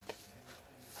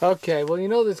Okay, well, you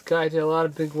know this guy did a lot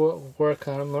of big work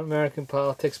on American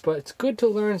politics, but it's good to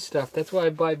learn stuff. That's why I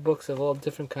buy books of all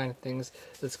different kind of things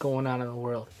that's going on in the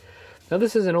world. Now,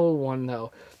 this is an old one,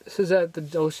 though. This is at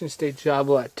the Ocean State Job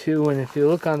Lot 2, and if you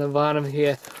look on the bottom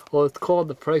here, well, it's called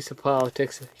The Price of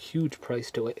Politics. A huge price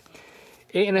to it.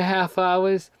 8.5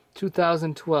 hours,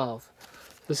 2012.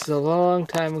 This is a long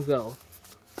time ago.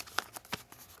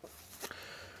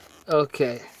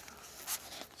 Okay.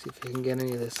 See if you can get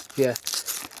any of this. Yeah.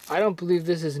 I don't believe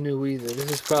this is new either.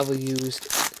 This is probably used.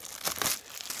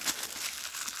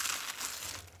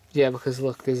 Yeah, because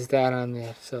look, there's that on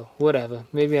there. So, whatever.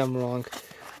 Maybe I'm wrong.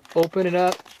 Open it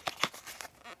up.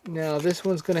 Now, this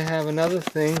one's going to have another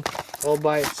thing all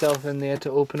by itself in there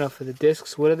to open up for the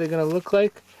discs. What are they going to look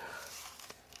like?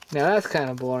 Now, that's kind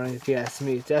of boring if you ask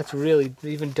me. That's really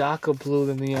even darker blue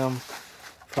than the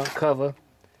front cover.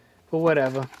 But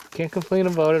whatever. Can't complain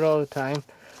about it all the time.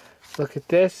 Look at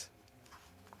this.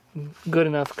 Good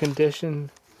enough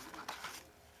condition.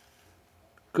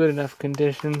 Good enough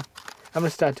condition. I'm going to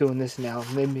start doing this now.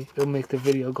 Maybe it'll make the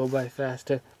video go by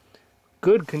faster.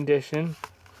 Good condition.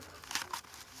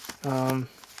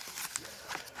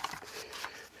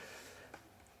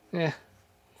 Yeah.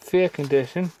 Fair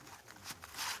condition.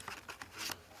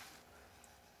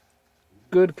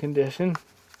 Good condition.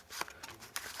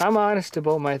 I'm honest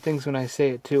about my things when I say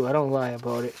it too. I don't lie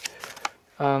about it.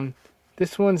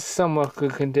 This one's somewhat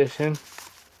good condition.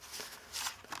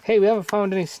 Hey, we haven't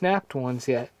found any snapped ones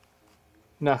yet.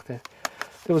 Nothing.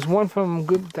 There was one from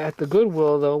at the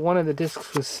Goodwill, though. One of the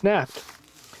discs was snapped.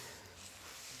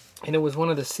 And it was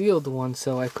one of the sealed ones,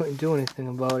 so I couldn't do anything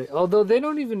about it. Although they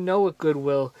don't even know at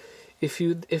Goodwill if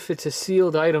it's a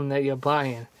sealed item that you're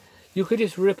buying. You could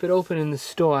just rip it open in the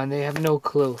store and they have no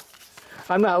clue.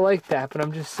 I'm not like that, but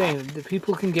I'm just saying that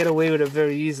people can get away with it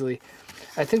very easily.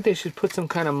 I think they should put some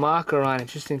kind of marker on it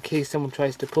just in case someone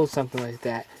tries to pull something like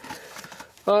that.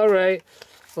 Alright,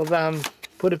 well,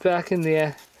 put it back in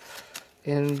there.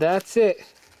 And that's it.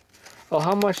 Oh,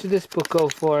 how much did this book go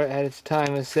for at its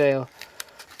time of sale?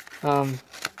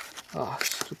 Oh,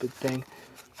 stupid thing.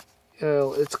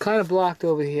 It's kind of blocked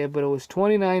over here, but it was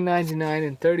 $29.99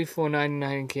 and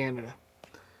 $34.99 in Canada.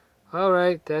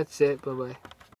 Alright, that's it. Bye-bye.